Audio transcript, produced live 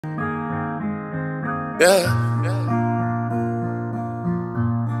Yeah.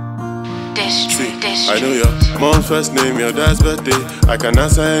 I know your mom's first name, your dad's birthday. I can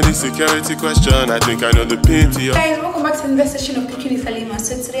answer any security question. I think I know the pin to your. Guys, welcome back to another session of Cooking with Halima.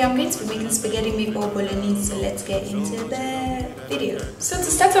 So today I'm going to be making spaghetti meatball bolognese. So let's get into the video. So to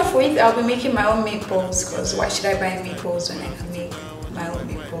start off with, I'll be making my own meatballs, because why should I buy meatballs when I can make my own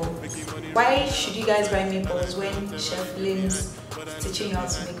meatballs? Why should you guys buy meatballs when Chef Lynn's teaching you how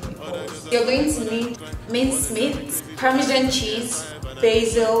to make meatballs? You're going to need minced meat, Parmesan cheese,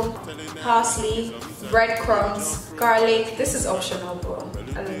 basil, parsley, breadcrumbs, garlic. This is optional,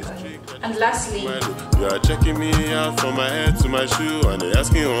 but I like garlic. And lastly, you are checking me out from my head to my shoe, and they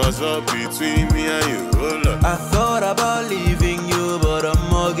asking what's up between me and you. I thought about leaving you, but I'm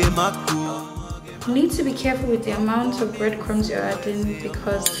mugging my cool. You need to be careful with the amount of breadcrumbs you're adding,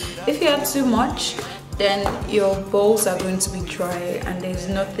 because if you add too much, then your bowls are going to be dry, and there's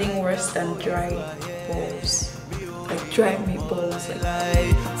nothing worse than dry bowls. Like dry meatballs.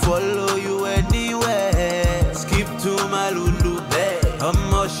 Follow you anywhere. Skip to my lulu bed. How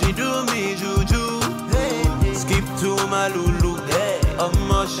much she do me juju? Hey. Skip to my lulu bed. How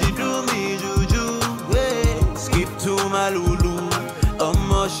much she do me juju? Hey. Skip to my lulu. How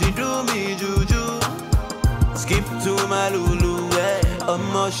much she do me juju? Skip to my lulu. Hey. How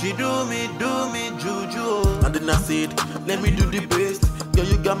much she do me juju? And then I said, let me do the best. Girl,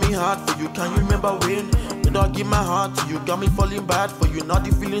 you got me hard for you. Can you remember when? I give my heart to you, got me falling bad for you. Now the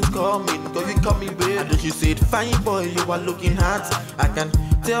feelings coming, girl, you call me babe. And then she said, fine boy, you are looking hot. I can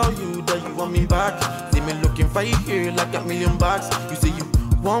tell you that you want me back. See me looking for you here like $1 million. You say you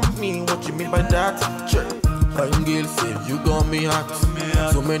want me, what you mean by that? Sure. Fine girl, say you got me hot.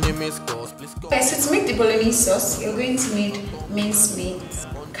 So many missed calls, please go. Okay, so to make the bolognese sauce, you're going to need minced meat,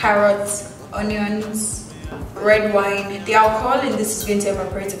 carrots, onions, red wine. The alcohol in this is going to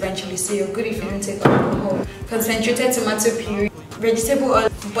evaporate eventually, so you're good if you don't take alcohol. Concentrated tomato puree, vegetable oil,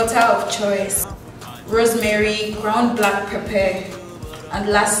 butter of choice, rosemary, ground black pepper, and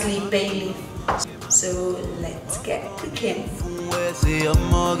lastly bay leaf. So let's get cooking.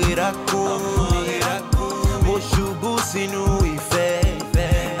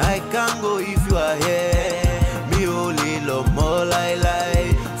 I can't go if you are here. Me only love more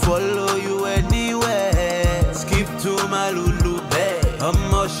like follow you anywhere. Skip to my lulu bed. How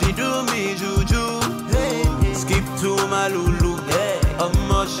much she do me juju? Hey. Skip to my lulu bed. How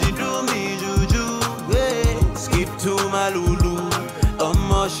much she do me juju? Hey. Skip to my lulu. How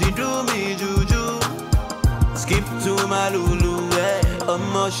much she do me juju? Skip to my lulu. Hey. How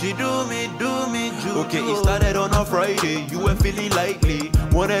much she do me juju? Okay, it started on a Friday. You were feeling lightly.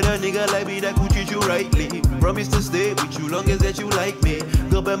 Wanted a nigga like me that could treat you rightly. Promise to stay with you long as that you like me.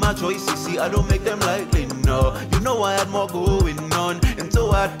 Girl, by my choices, see, I don't make them lightly, no. You know I had more going on, and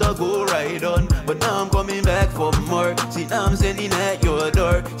so I had to go right on. But now I'm coming back for more. See, now I'm standing at your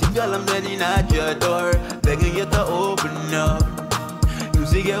door. See, girl, I'm standing at your door, begging you to open up. You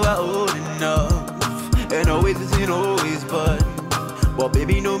see, you are old enough, and always isn't always, but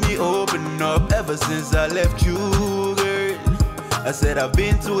baby, know me open up ever since I left you, girl. I said I've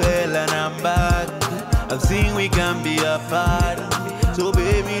been to hell and I'm back. I've seen we can be apart. So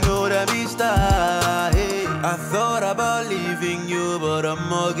baby, know that we start. Hey. I thought about leaving you, but I'm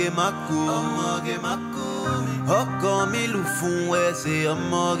mugging my cool. How come me lufun we say I'm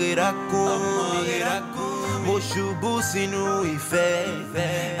mugging that cool. Moshubu sinu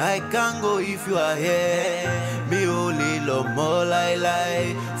ife. I can't go if you are here. Me only love more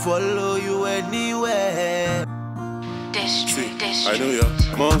like follow you anywhere. I know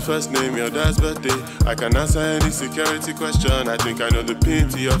your mom's first name, your dad's birthday. I can answer any security question. I think I know the pin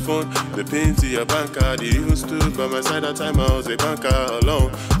to your phone, the pin to your bank card. He even stood by my side that time I was a banker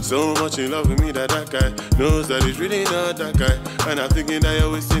alone. So much in love with me that guy knows that he's really not that guy. And I'm thinking that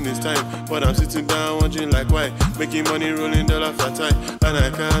you're wasting his time, but I'm sitting down wondering like why. Making money, rolling dollar for time, and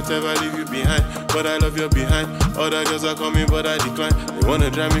I can't ever leave you behind. But I love you behind. Other girls are coming, but I decline. They wanna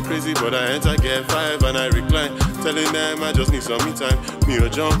drive me crazy, but I enter get 5 and I recline. Telling them I just need some me time. Me a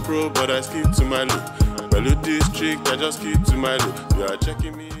jump pro, but I skip to my loop. Below district, I just keep to my loop. You are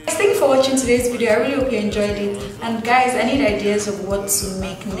checking me. Thank you for watching today's video. I really hope you enjoyed it. And guys, I need ideas of what to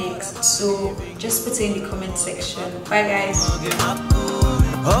make next, so just put it in the comment section. Bye guys.